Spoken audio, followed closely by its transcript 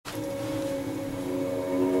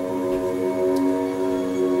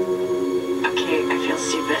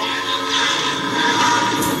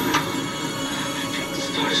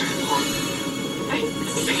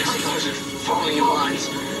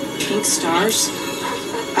stars?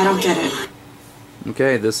 I don't get it.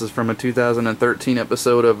 Okay, this is from a 2013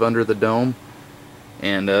 episode of Under the Dome.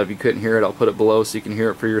 And if you couldn't hear it, I'll put it below so you can hear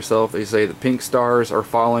it for yourself. They say the pink stars are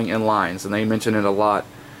falling in lines, and they mention it a lot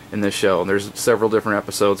in this show. There's several different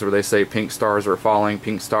episodes where they say pink stars are falling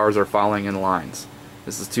in lines.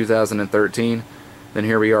 This is 2013. Then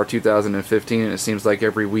here we are 2015, and it seems like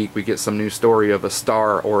every week we get some new story of a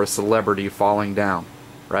star or a celebrity falling down,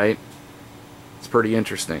 right? It's pretty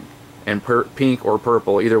interesting. And pink or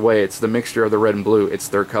purple, either way, it's the mixture of the red and blue. It's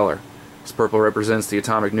their color. This purple represents the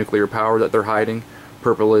atomic nuclear power that they're hiding.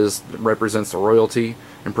 Purple represents the royalty,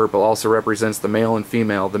 and purple also represents the male and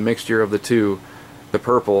female, the mixture of the two. The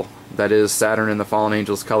purple, that is Saturn and the fallen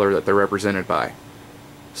angel's color that they're represented by.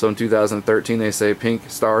 So in 2013 they say pink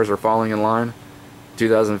stars are falling in line.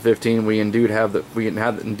 2015 we indeed have the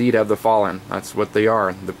fallen. That's what they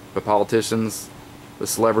are. The politicians, the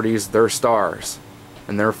celebrities, they're stars.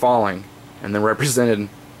 And they're falling, and they're represented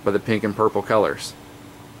by the pink and purple colors.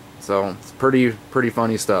 So it's pretty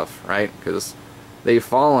funny stuff, right? Because they've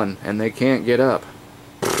fallen and they can't get up.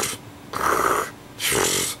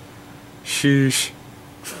 Sheesh.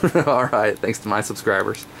 Alright, thanks to my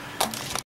subscribers.